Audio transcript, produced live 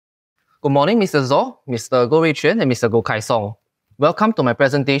Good morning, Mr. Zhou, Mr. Goh Rui Quan, and Mr. Goh Kai Song. Welcome to my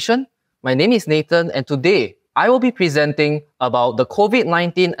presentation. My name is Nathan, and today I will be presenting about the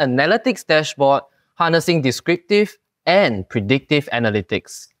COVID-19 Analytics Dashboard harnessing descriptive and predictive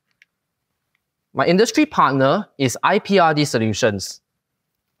analytics. My industry partner is IPRD Solutions.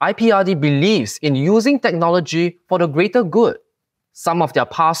 IPRD believes in using technology for the greater good. Some of their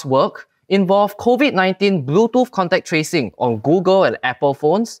past work involved COVID-19 Bluetooth contact tracing on Google and Apple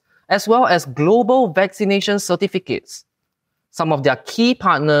phones, as well as global vaccination certificates. Some of their key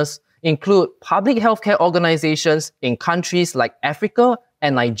partners include public healthcare organizations in countries like Africa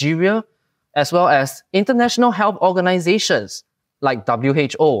and Nigeria, as well as international health organizations like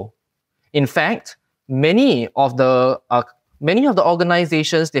WHO. In fact, many of the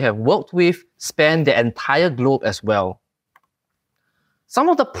organizations they have worked with span the entire globe as well. Some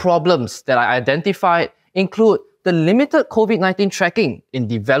of the problems that I identified include the limited COVID-19 tracking in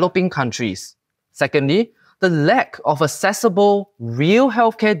developing countries. Secondly, the lack of accessible real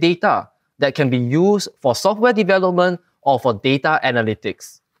healthcare data that can be used for software development or for data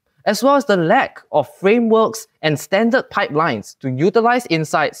analytics, as well as the lack of frameworks and standard pipelines to utilize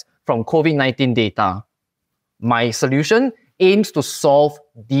insights from COVID-19 data. My solution aims to solve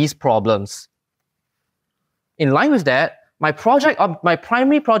these problems. In line with that, my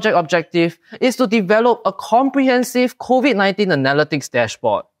primary project objective is to develop a comprehensive COVID-19 analytics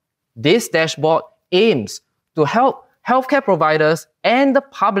dashboard. This dashboard aims to help healthcare providers and the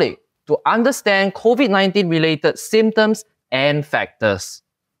public to understand COVID-19 related symptoms and factors.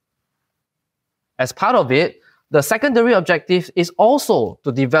 As part of it, the secondary objective is also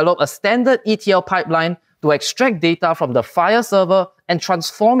to develop a standard ETL pipeline to extract data from the FHIR server and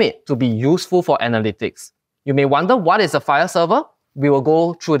transform it to be useful for analytics. You may wonder, what is a FHIR server? We will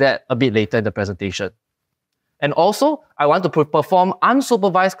go through that a bit later in the presentation. And also, I want to perform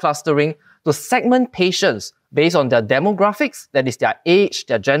unsupervised clustering to segment patients based on their demographics, that is their age,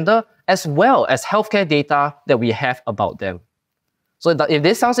 their gender, as well as healthcare data that we have about them. So if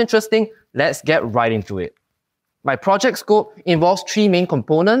this sounds interesting, let's get right into it. My project scope involves three main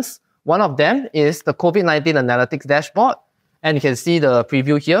components. One of them is the COVID-19 Analytics Dashboard, and you can see the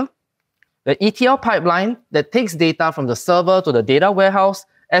preview here. The ETL pipeline that takes data from the server to the data warehouse,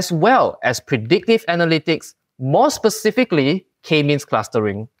 as well as predictive analytics, more specifically, K-means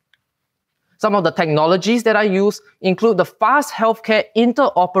clustering. Some of the technologies that I use include the Fast Healthcare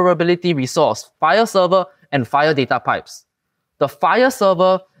Interoperability Resource, FHIR server, and FHIR data pipes. The FHIR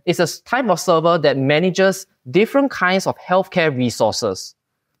server is a type of server that manages different kinds of healthcare resources.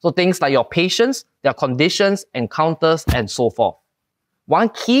 So things like your patients, their conditions, encounters, and so forth. One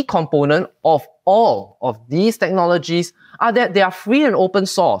key component of all of these technologies are that they are free and open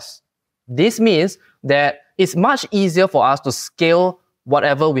source. This means that it's much easier for us to scale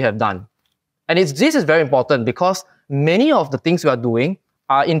whatever we have done. And this is very important because many of the things we are doing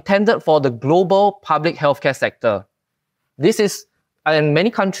are intended for the global public healthcare sector. This is, in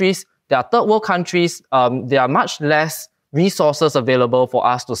many countries, there are third world countries, there are much less resources available for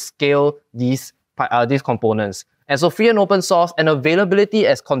us to scale these components. And so free and open source and availability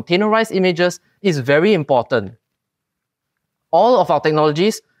as containerized images is very important. All of our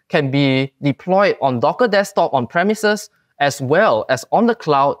technologies can be deployed on Docker desktop on premises, as well as on the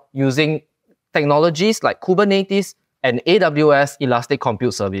cloud using technologies like Kubernetes and AWS Elastic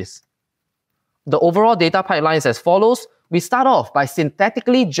Compute Service. The overall data pipeline is as follows. We start off by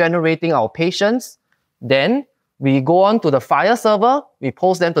synthetically generating our patients. Then we go on to the FHIR server, we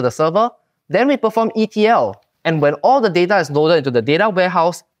post them to the server. Then we perform ETL. And when all the data is loaded into the data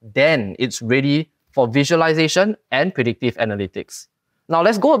warehouse, then it's ready for visualization and predictive analytics. Now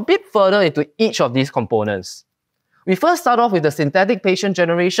let's go a bit further into each of these components. We first start off with the synthetic patient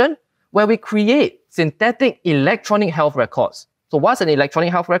generation, where we create synthetic electronic health records. So what's an electronic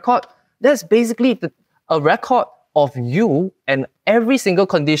health record? That's basically a record of you and every single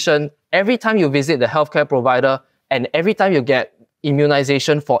condition, every time you visit the healthcare provider, and every time you get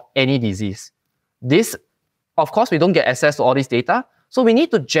immunization for any disease. This, of course, we don't get access to all this data, so we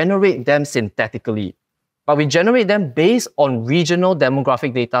need to generate them synthetically. But we generate them based on regional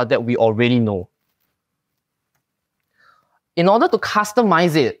demographic data that we already know. In order to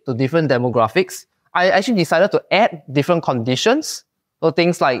customize it to different demographics, I actually decided to add different conditions. So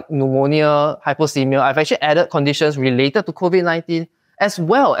things like pneumonia, hypoxemia, I've actually added conditions related to COVID-19, as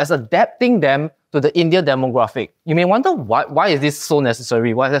well as adapting them to the India demographic. You may wonder, why is this so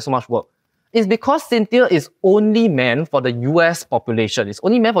necessary? Why is there so much work? It's because Cynthia is only meant for the US population. It's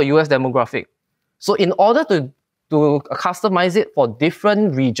only meant for US demographic. So in order to customize it for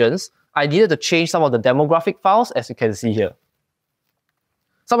different regions, I needed to change some of the demographic files, as you can see here.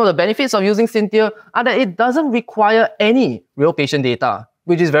 Some of the benefits of using Cynthia are that it doesn't require any real patient data,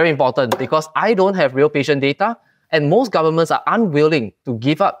 which is very important because I don't have real patient data and most governments are unwilling to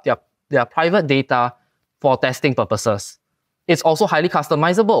give up their private data for testing purposes. It's also highly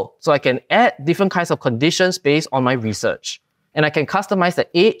customizable, so I can add different kinds of conditions based on my research. And I can customize the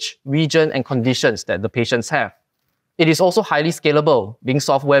age, region, and conditions that the patients have. It is also highly scalable. Being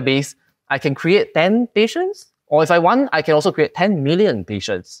software-based, I can create 10 patients, or if I want, I can also create 10 million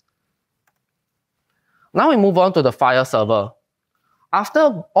patients. Now we move on to the FHIR server.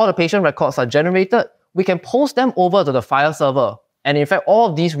 After all the patient records are generated, we can post them over to the FHIR server. And in fact, all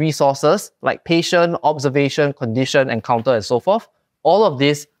of these resources, like patient, observation, condition, encounter, and so forth, all of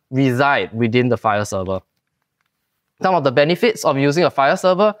these reside within the FHIR server. Some of the benefits of using a FHIR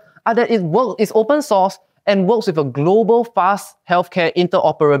server are that it's open source and works with a global fast healthcare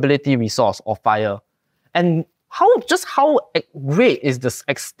interoperability resource, or FHIR. And how great is the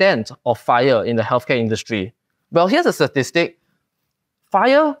extent of FHIR in the healthcare industry? Well, here's a statistic.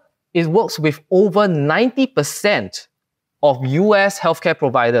 FHIR works with over 90% of US healthcare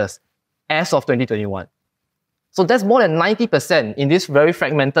providers as of 2021. So that's more than 90% in this very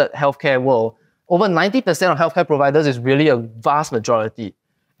fragmented healthcare world. Over 90% of healthcare providers is really a vast majority.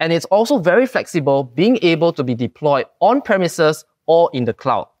 And it's also very flexible, being able to be deployed on premises or in the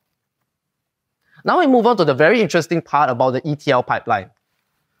cloud. Now we move on to the very interesting part about the ETL pipeline.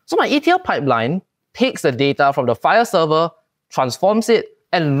 So my ETL pipeline takes the data from the FHIR server, transforms it,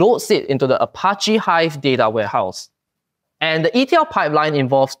 and loads it into the Apache Hive data warehouse. And the ETL pipeline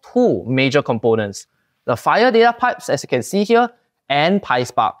involves two major components: the FHIR data pipes, as you can see here, and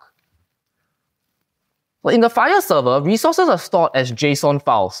PySpark. So in the FHIR server, resources are stored as JSON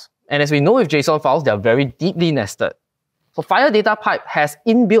files. And as we know with JSON files, they are very deeply nested. So FHIR data pipe has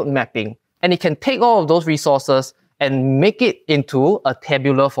inbuilt mapping, and it can take all of those resources and make it into a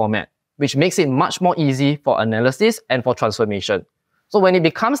tabular format, which makes it much more easy for analysis and for transformation. So when it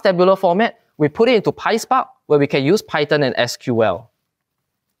becomes tabular format, we put it into PySpark, where we can use Python and SQL.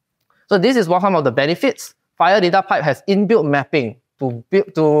 So this is some of the benefits. FHIR data pipe has inbuilt mapping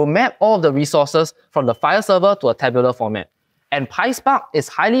to map all of the resources from the FHIR server to a tabular format. And PySpark is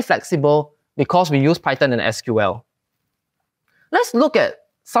highly flexible because we use Python and SQL. Let's look at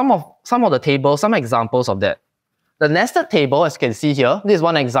some of the tables, some examples of that. The nested table, as you can see here, this is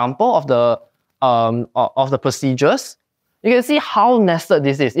one example of the procedures. You can see how nested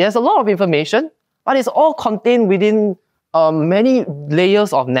this is. It has a lot of information, but it's all contained within many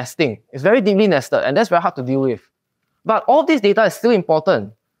layers of nesting. It's very deeply nested, and that's very hard to deal with. But all this data is still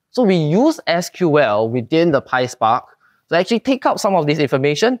important. So we use SQL within the PySpark to actually take out some of this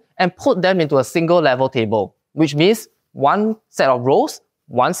information and put them into a single level table, which means one set of rows,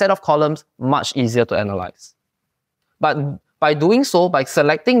 one set of columns, much easier to analyze. But by doing so, by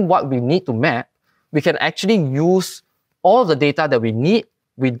selecting what we need to map, we can actually use all the data that we need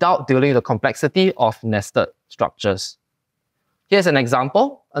without dealing with the complexity of nested structures. Here's an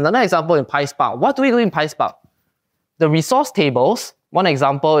example. Another example in PySpark. What do we do in PySpark? The resource tables, one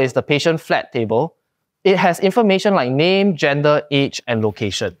example is the patient flat table. It has information like name, gender, age, and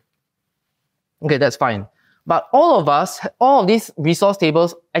location. Okay, that's fine. But all of these resource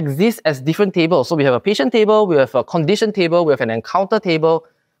tables exist as different tables. So we have a patient table, we have a condition table, we have an encounter table.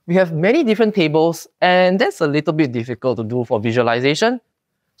 We have many different tables, and that's a little bit difficult to do for visualization.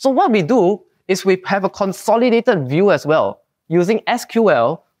 So what we do is we have a consolidated view as well. Using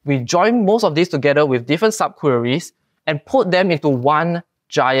SQL, we join most of these together with different subqueries and put them into one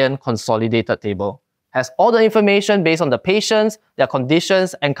giant consolidated table. Has all the information based on the patients, their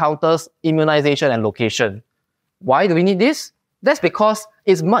conditions, encounters, immunization, and location. Why do we need this? That's because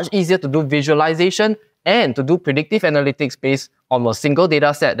it's much easier to do visualization and to do predictive analytics based on a single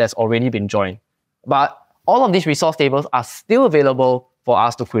data set that's already been joined. But all of these resource tables are still available for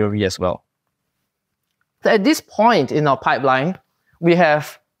us to query as well. So at this point in our pipeline, we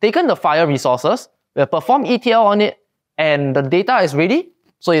have taken the FHIR resources, we have performed ETL on it, and the data is ready,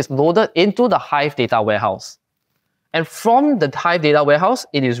 so it's loaded into the Hive data warehouse. And from the Hive data warehouse,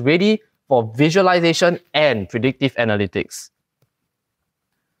 it is ready for visualization and predictive analytics.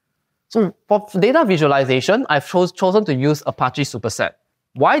 So for data visualization, I've chosen to use Apache Superset.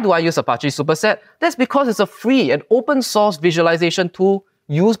 Why do I use Apache Superset? That's because it's a free and open source visualization tool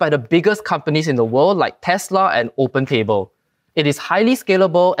used by the biggest companies in the world like Tesla and OpenTable. It is highly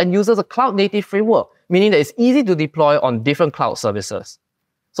scalable and uses a cloud-native framework, meaning that it's easy to deploy on different cloud services.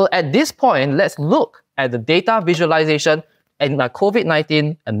 So at this point, let's look at the data visualization in my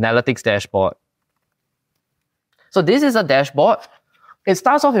COVID-19 analytics dashboard. So this is a dashboard. It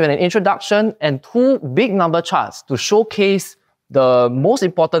starts off with an introduction and two big number charts to showcase the most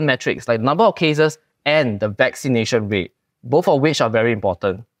important metrics like number of cases and the vaccination rate, both of which are very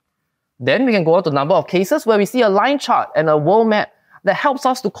important. Then we can go on to number of cases where we see a line chart and a world map that helps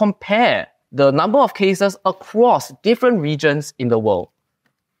us to compare the number of cases across different regions in the world.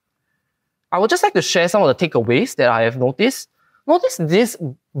 I would just like to share some of the takeaways that I have noticed. Notice this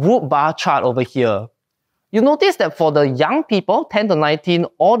group bar chart over here. You notice that for the young people, 10 to 19,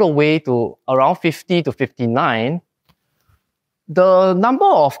 all the way to around 50 to 59, the number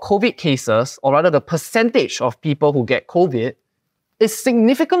of COVID cases, or rather the percentage of people who get COVID, is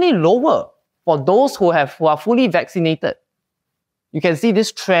significantly lower for those who are fully vaccinated. You can see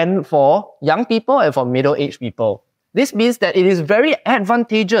this trend for young people and for middle-aged people. This means that it is very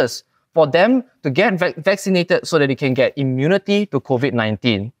advantageous for them to get vaccinated so that they can get immunity to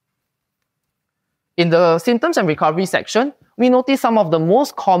COVID-19. In the symptoms and recovery section, we notice some of the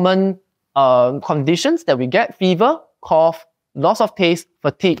most common conditions that we get: fever, cough, loss of taste,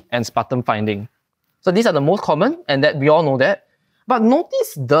 fatigue, and sputum finding. So these are the most common, and that we all know that. But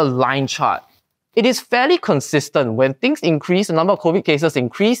notice the line chart. It is fairly consistent. When things increase, the number of COVID cases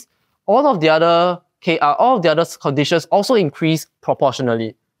increase, all of the other conditions also increase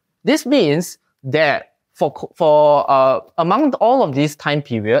proportionally. This means that among all of this time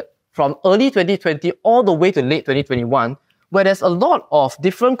period, from early 2020 all the way to late 2021, where there's a lot of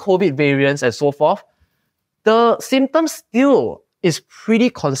different COVID variants and so forth, the symptoms still is pretty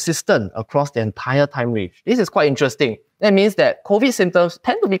consistent across the entire time range. This is quite interesting. That means that COVID symptoms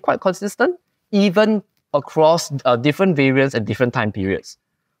tend to be quite consistent even across different variants and different time periods.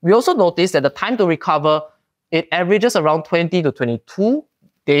 We also notice that the time to recover, it averages around 20 to 22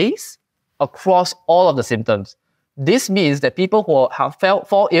 days across all of the symptoms. This means that people who have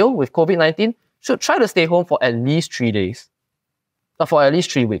fall ill with COVID-19 should try to stay home for at least 3 days, or for at least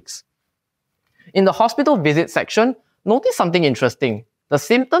 3 weeks. In the hospital visit section, notice something interesting. The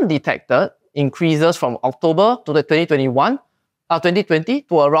symptom detected increases from October to the 2020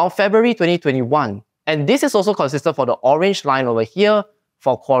 to around February 2021. And this is also consistent for the orange line over here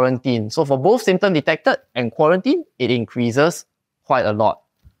for quarantine. So for both symptom detected and quarantine, it increases quite a lot.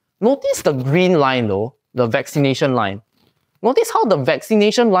 Notice the green line though, the vaccination line. Notice how the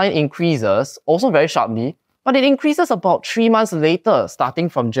vaccination line increases also very sharply, but it increases about 3 months later, starting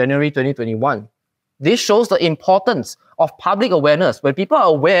from January 2021. This shows the importance of public awareness. When people are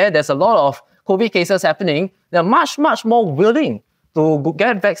aware there's a lot of COVID cases happening, they're much more willing to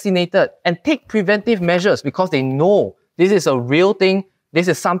get vaccinated and take preventive measures because they know this is a real thing. This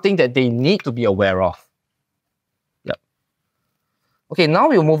is something that they need to be aware of. Yep. Okay, now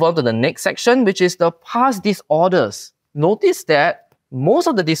we'll move on to the next section, which is the past disorders. Notice that most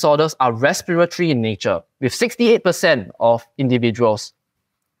of the disorders are respiratory in nature, with 68% of individuals.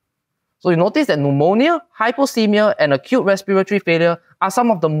 So you notice that pneumonia, hypoxemia, and acute respiratory failure are some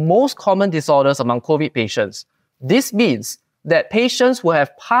of the most common disorders among COVID patients. This means that patients who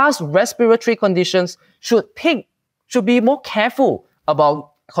have past respiratory conditions should be more careful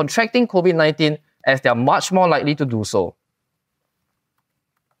about contracting COVID-19 as they are much more likely to do so.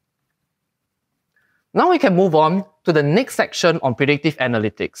 Now we can move on to the next section on predictive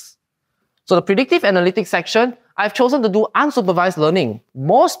analytics. So the predictive analytics section, I've chosen to do unsupervised learning,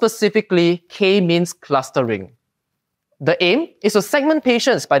 more specifically K-means clustering. The aim is to segment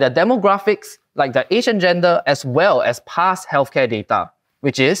patients by their demographics, like their age and gender, as well as past healthcare data,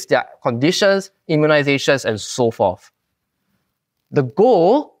 which is their conditions, immunizations, and so forth. The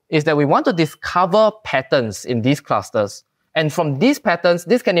goal is that we want to discover patterns in these clusters. And from these patterns,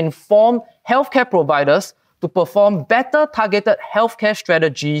 this can inform healthcare providers to perform better targeted healthcare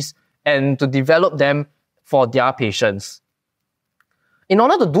strategies and to develop them for their patients. In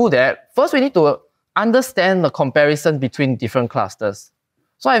order to do that, first we need to understand the comparison between different clusters.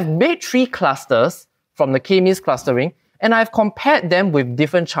 So I've made 3 clusters from the K-means clustering, and I've compared them with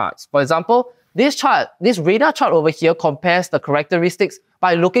different charts. For example, this radar chart over here compares the characteristics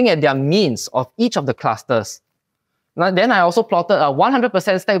by looking at their means of each of the clusters. Now, then I also plotted a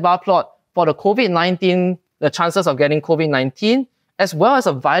 100% stack bar plot for the COVID-19, the chances of getting COVID-19, as well as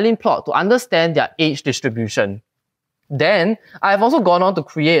a violin plot to understand their age distribution. Then, I've also gone on to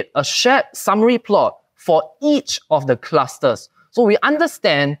create a shared summary plot for each of the clusters. So we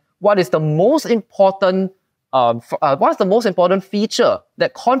understand what is the most important feature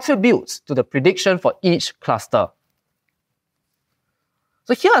that contributes to the prediction for each cluster.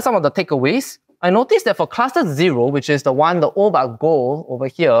 So here are some of the takeaways. I noticed that for cluster 0, which is the one, the OBA goal over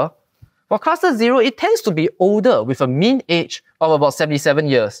here, for cluster 0, it tends to be older with a mean age of about 77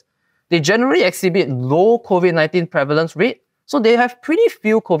 years. They generally exhibit low COVID-19 prevalence rate, so they have pretty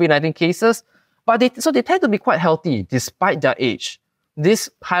few COVID-19 cases, So they tend to be quite healthy despite their age. This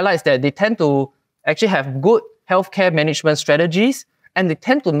highlights that they tend to actually have good healthcare management strategies, and they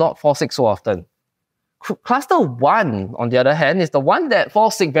tend to not fall sick so often. Cluster 1, on the other hand, is the one that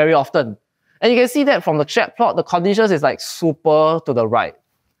falls sick very often. And you can see that from the chat plot, the conditions is like super to the right.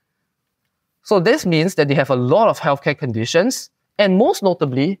 So this means that they have a lot of healthcare conditions, and most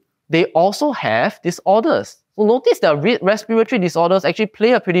notably, they also have disorders. So notice that respiratory disorders actually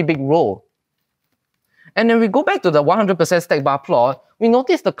play a pretty big role. And then we go back to the 100% stack bar plot, we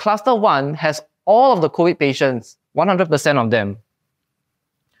notice the cluster 1 has all of the COVID patients, 100% of them.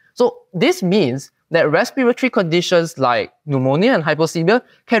 So this means that respiratory conditions like pneumonia and hypoxemia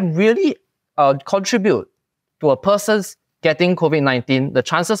can really contribute to a person's getting COVID-19, the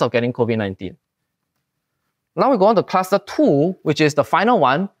chances of getting COVID-19. Now we go on to cluster 2, which is the final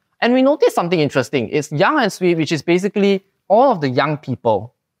one, and we notice something interesting. It's young and sweet, which is basically all of the young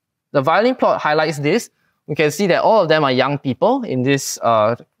people. The violin plot highlights this. We can see that all of them are young people in this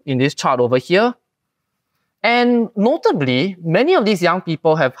chart over here. And notably, many of these young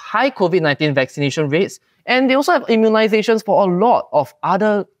people have high COVID-19 vaccination rates, and they also have immunizations for a lot of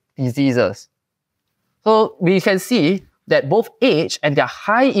other diseases. So we can see that both age and their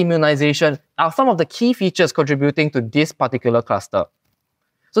high immunization are some of the key features contributing to this particular cluster.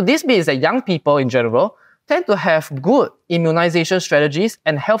 So this means that young people in general tend to have good immunization strategies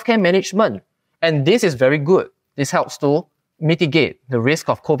and healthcare management. And this is very good. This helps to mitigate the risk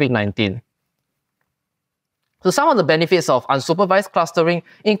of COVID-19. So some of the benefits of unsupervised clustering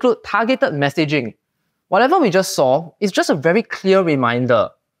include targeted messaging. Whatever we just saw is just a very clear reminder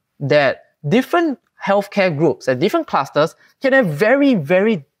that different healthcare groups and different clusters can have very,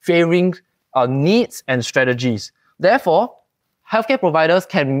 very varying needs and strategies. Therefore, healthcare providers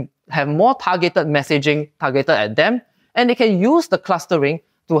can have more targeted messaging targeted at them, and they can use the clustering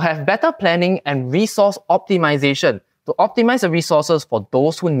to have better planning and resource optimization to optimize the resources for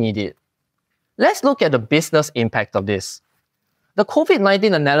those who need it. Let's look at the business impact of this. The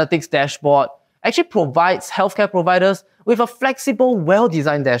COVID-19 analytics dashboard actually provides healthcare providers with a flexible,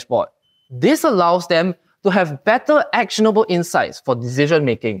 well-designed dashboard. This allows them to have better actionable insights for decision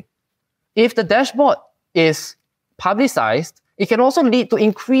making. If the dashboard is publicized, it can also lead to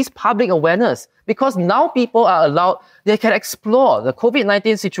increased public awareness because now people are allowed, they can explore the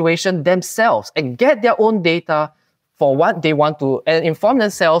COVID-19 situation themselves and get their own data for what they want to and inform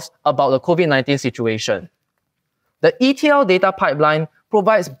themselves about the COVID-19 situation. The ETL data pipeline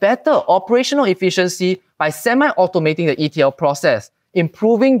provides better operational efficiency by semi-automating the ETL process,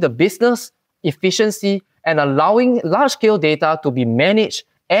 improving the business efficiency and allowing large-scale data to be managed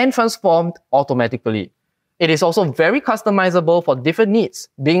and transformed automatically. It is also very customizable for different needs,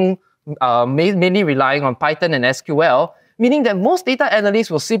 being mainly relying on Python and SQL, meaning that most data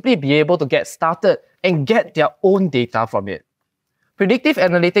analysts will simply be able to get started and get their own data from it. Predictive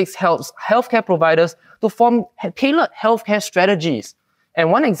analytics helps healthcare providers to form tailored healthcare strategies.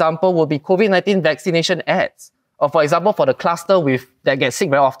 And one example would be COVID-19 vaccination ads. Or for example, for the cluster that get sick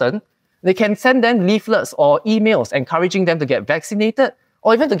very often, they can send them leaflets or emails encouraging them to get vaccinated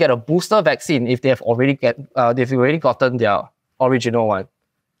or even to get a booster vaccine if they've already gotten their original one.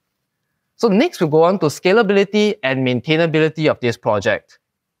 So next, we'll go on to scalability and maintainability of this project.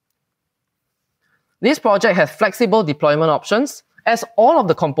 This project has flexible deployment options as all of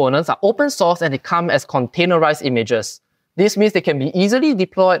the components are open source and they come as containerized images. This means they can be easily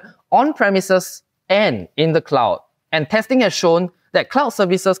deployed on premises and in the cloud. And testing has shown that cloud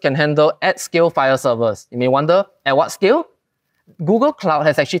services can handle at-scale file servers. You may wonder, at what scale? Google Cloud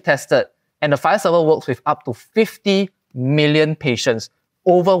has actually tested, and the file server works with up to 50 million patients,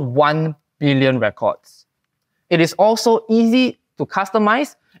 over 1 billion records. It is also easy to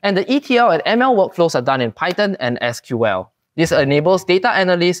customize, and the ETL and ML workflows are done in Python and SQL. This enables data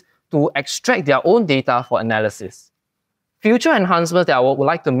analysts to extract their own data for analysis. Future enhancements that I would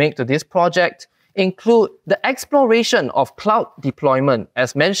like to make to this project include the exploration of cloud deployment.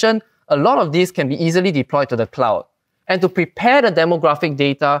 As mentioned, a lot of these can be easily deployed to the cloud. And to prepare the demographic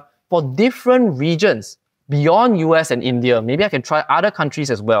data for different regions beyond US and India. Maybe I can try other countries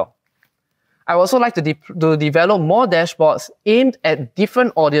as well. I would also like to develop more dashboards aimed at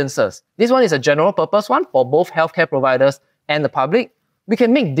different audiences. This one is a general purpose one for both healthcare providers and the public. We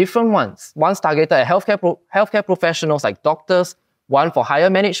can make different ones. One's targeted at healthcare professionals like doctors, one for higher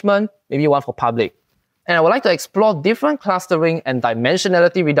management, maybe one for public. And I would like to explore different clustering and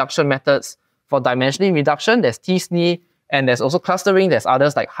dimensionality reduction methods. For dimensioning reduction, there's t-SNE, and there's also clustering. There's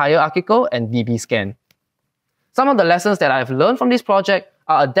others like hierarchical and dbScan. Some of the lessons that I've learned from this project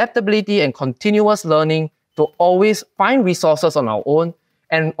are adaptability and continuous learning to always find resources on our own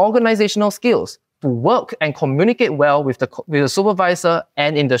and organizational skills to work and communicate well with the supervisor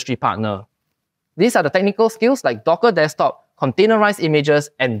and industry partner. These are the technical skills like Docker Desktop, containerized images,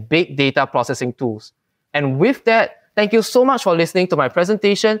 and big data processing tools. And with that, thank you so much for listening to my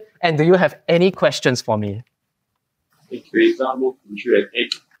presentation. And do you have any questions for me?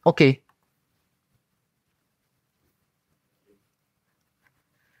 Okay.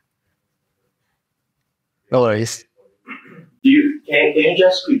 No worries. Can you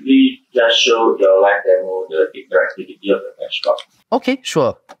just quickly show your live demo, the interactivity of the dashboard? Okay,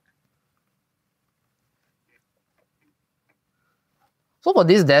 sure. So for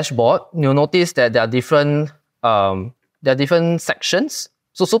this dashboard, you'll notice that there are different sections.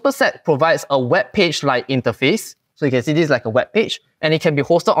 So Superset provides a web page-like interface. So you can see this is like a web page, and it can be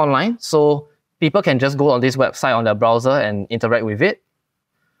hosted online. So people can just go on this website on their browser and interact with it.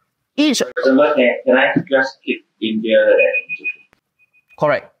 For example, can I just click India and...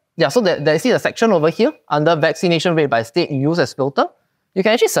 Correct. Yeah, so there see a section over here under vaccination rate by state used as filter. You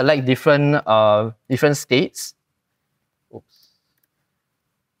can actually select different states. Oops.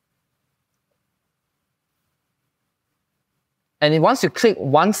 And once you click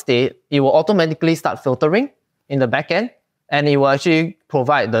one state, it will automatically start filtering in the backend, and it will actually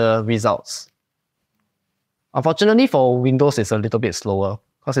provide the results. Unfortunately, for Windows, it's a little bit slower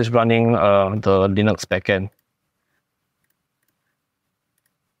because it's running the Linux backend.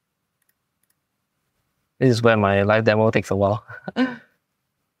 This is where my live demo takes a while.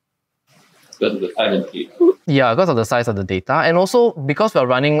 Because of the size of the data. Yeah, because of the size of the data. And also because we're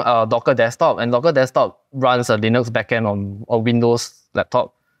running Docker Desktop, and Docker Desktop runs a Linux backend on a Windows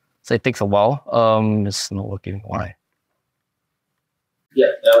laptop. So it takes a while. It's not working. Why? Yeah,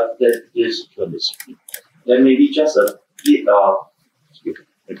 that is for this. Then maybe just a bit of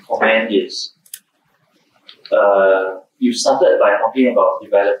the comment is you started by talking about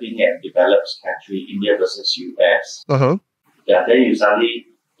developing and developed country, India versus US. Yeah, then you suddenly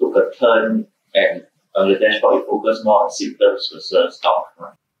took a turn and on the dashboard you focus more on symptoms versus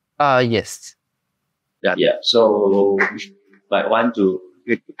outcome. Yes. Yeah. So you might want to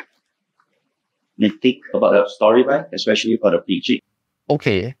think about the storyline, especially for the PG.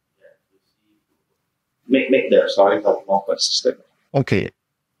 Okay. Make the storyline more consistent. Okay.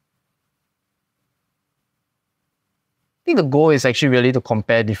 I think the goal is actually really to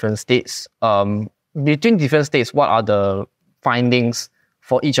compare different states. Between different states, what are the findings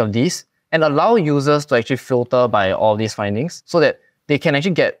for each of these, and allow users to actually filter by all these findings so that they can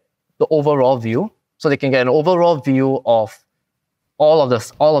actually get the overall view. So they can get an overall view of all of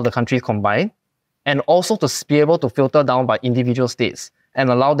the countries combined, and also to be able to filter down by individual states and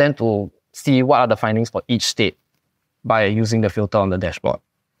allow them to see what are the findings for each state by using the filter on the dashboard.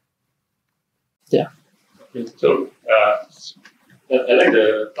 Yeah. Okay, so I like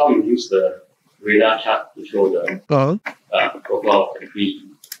how you use the radar chart to show the profile of the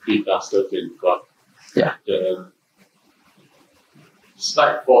three clusters that you've got. Yeah. The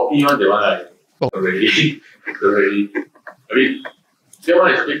slide 41, the one I already. I mean, that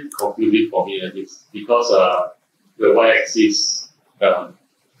one is a bit confusing for me at least because the y-axis, on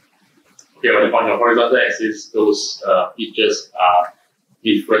the horizontal axis, those features are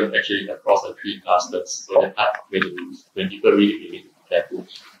different actually across the three clusters. So that part when people read it, you need to be careful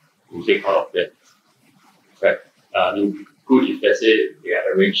to take out of that. Right? It would be good if let's say they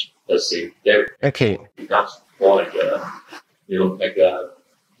are arranged the same. That becomes more like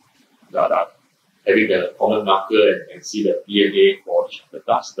having the common marker and see the DNA for each of the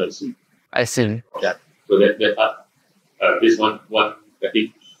clusters. I see. Yeah. So that part, this one I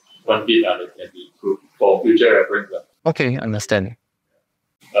think one bit that can be improved for future reference. Okay, understand.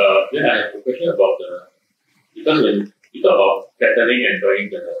 Then I have a question about because when you talk about patterning and drawing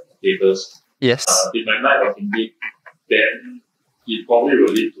the tables, yes, in my mind I was thinking that it probably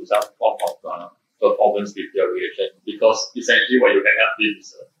will lead to some form of performance deterioration because essentially what you hang up with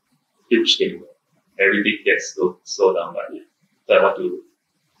is a huge table. Everything gets slowed down by it. So I want to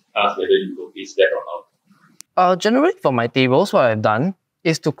ask whether you notice that or not. Generally for my tables, what I've done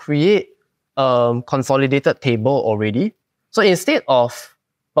is to create a consolidated table already. So instead of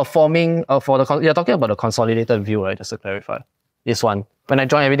performing you're talking about the consolidated view, right? Just to clarify, this one. When I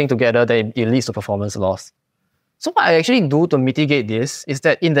join everything together, then it leads to performance loss. So what I actually do to mitigate this is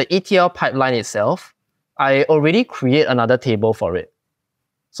that in the ETL pipeline itself, I already create another table for it.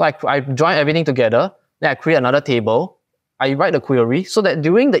 So I join everything together, then I create another table, I write the query so that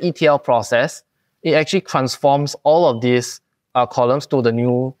during the ETL process, it actually transforms all of these columns to the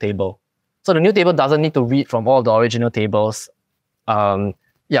new table. So the new table doesn't need to read from all the original tables when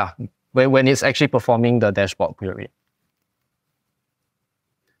it's actually performing the dashboard query.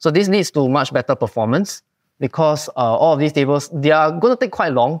 So this leads to much better performance because all of these tables, they are going to take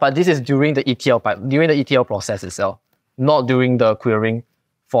quite long, but this is during the ETL process itself, not during the querying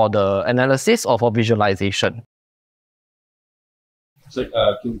for the analysis or for visualization. So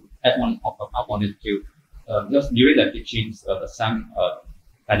to add up on it too, just during the teachings, some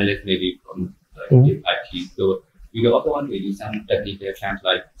panelists maybe from IT, so we will also want to use some technical terms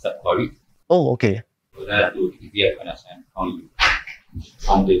like subquery. Oh, okay. So that to easier to understand how you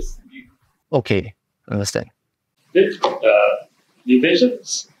on this. Okay, understand. Then, you mentioned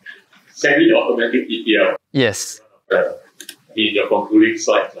semi-automatic ETL. Yes. In your concluding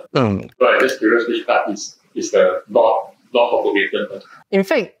slide. So I'm just curious which part is the not automated. In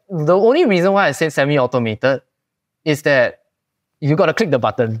fact, the only reason why I said semi-automated is that you got to click the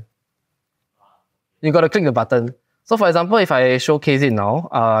button. You got to click the button. So for example, if I showcase it now,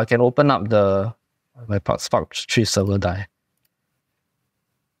 I can open up my Spark 3 server die.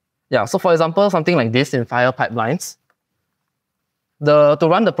 Yeah, so for example, something like this in Fire pipelines, to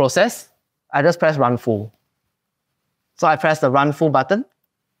run the process, I just press run full. So I press the run full button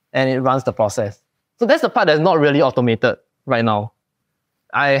and it runs the process. So that's the part that's not really automated right now.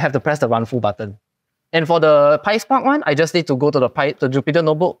 I have to press the run full button. And for the PySpark one, I just need to go to the Jupyter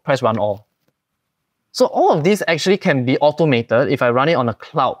Notebook, press run all. So all of this actually can be automated if I run it on a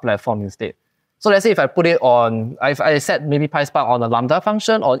cloud platform instead. So let's say if I put it on, if I set maybe PySpark on a Lambda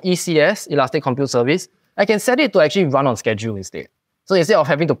function or ECS, Elastic Compute Service, I can set it to actually run on schedule instead. So instead of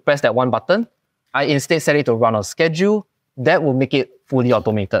having to press that one button, I instead set it to run on schedule. That will make it fully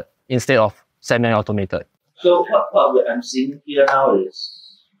automated instead of semi-automated. So what I'm seeing here now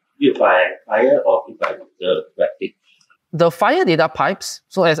is built by Fire or built by the webpage? The Fire data pipes,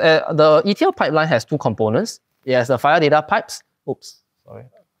 so as the ETL pipeline has two components. It has the Fire data pipes,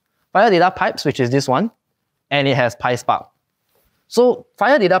 Fire data pipes, which is this one, and it has PySpark. So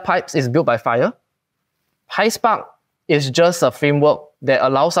Fire data pipes is built by Fire. PySpark is just a framework that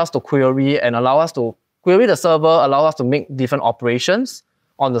allows us to query and allow us to query the server, allow us to make different operations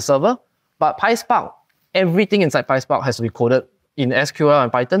on the server. But PySpark, everything inside PySpark has to be coded in SQL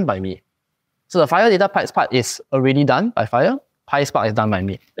and Python by me. So the Fire data pipes part is already done by Fire. PySpark is done by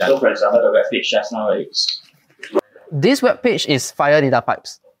me. So for example, the web page just now is... This web page is Fire data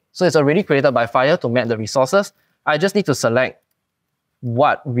pipes. So it's already created by Fire to map the resources. I just need to select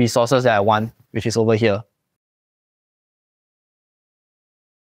what resources that I want, which is over here.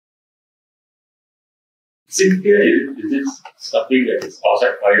 Cynthia, is it something that is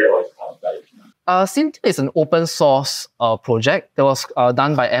outside Fire or is outside? Cynthia is an open source project that was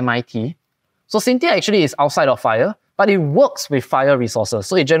done by MIT. So Cynthia actually is outside of Fire, but it works with Fire resources.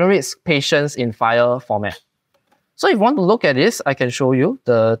 So it generates patients in Fire format. So if you want to look at this, I can show you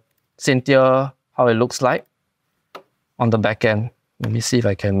the Cynthia, how it looks like on the back end. Let me see if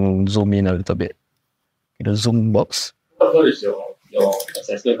I can zoom in a little bit. The zoom works. What is your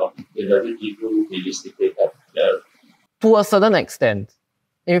assessment of the ability to give you realistic data? To a certain extent.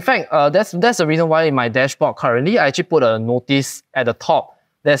 In fact, that's the reason why in my dashboard currently, I actually put a notice at the top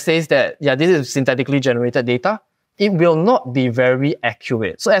that says that, yeah, this is synthetically generated data. It will not be very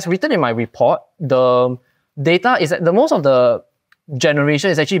accurate. So as written in my report, the data is, the most of the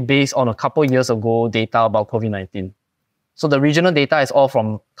generation is actually based on a couple years ago data about COVID-19. So the regional data is all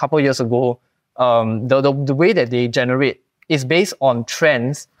from a couple years ago. The way that they generate is based on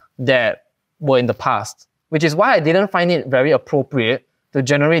trends that were in the past, which is why I didn't find it very appropriate to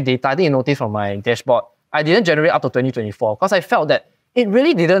generate data. I think you noticed from my dashboard, I didn't generate up to 2024 because I felt that it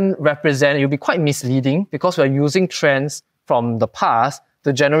really didn't represent, it would be quite misleading because we're using trends from the past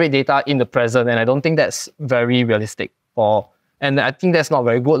to generate data in the present, and I don't think that's very realistic and I think that's not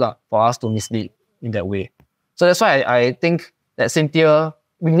very good for us to mislead in that way. So that's why I think that Cynthia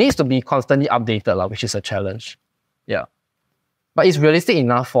needs to be constantly updated, which is a challenge. Yeah. But it's realistic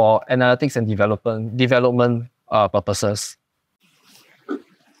enough for analytics and development purposes.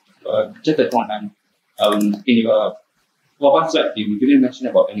 Just a point, in your pop-up slide, you didn't mention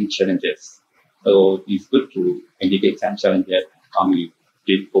about any challenges. So it's good to indicate some challenges we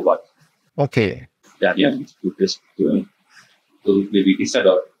did forward. Okay. Yeah, to maybe instead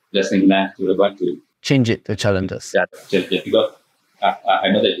of listening that to about to change it to challenges. Yeah, because I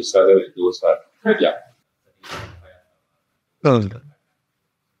know that you struggle with those, but yeah.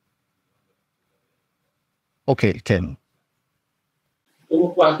 Okay, Ken.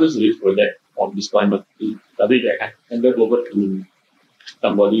 What happens to this project on this point? But I think I can hand it over to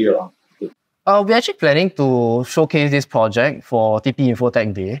somebody. We're actually planning to showcase this project for TP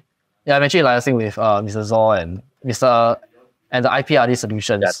Infotech Day. Yeah, I'm actually liaising with Mr. Zor and Mr. and the IPRD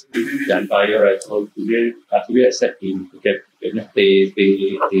solutions. The empire, right? So today accept him to get, they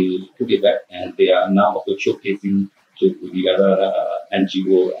took it back, and they are now also showcasing to the other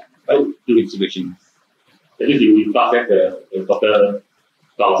NGO and to institutions. That is, you pass back the Dr.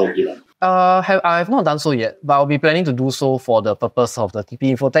 Cloud's agreement. I have not done so yet, but I'll be planning to do so for the purpose of the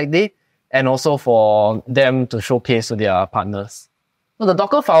TP Infotech Day and also for them to showcase to their partners. So the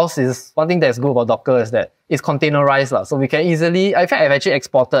Docker files is one thing that's good about Docker is that it's containerized. So we can easily, in fact, I've actually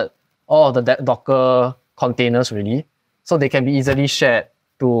exported all of the Docker containers really. So they can be easily shared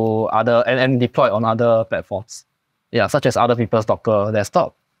to other and deployed on other platforms. Yeah, such as other people's Docker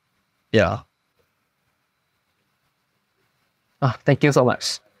desktop. Yeah. Thank you so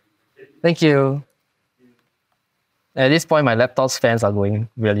much. Thank you. At this point, my laptop's fans are going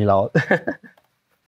really loud.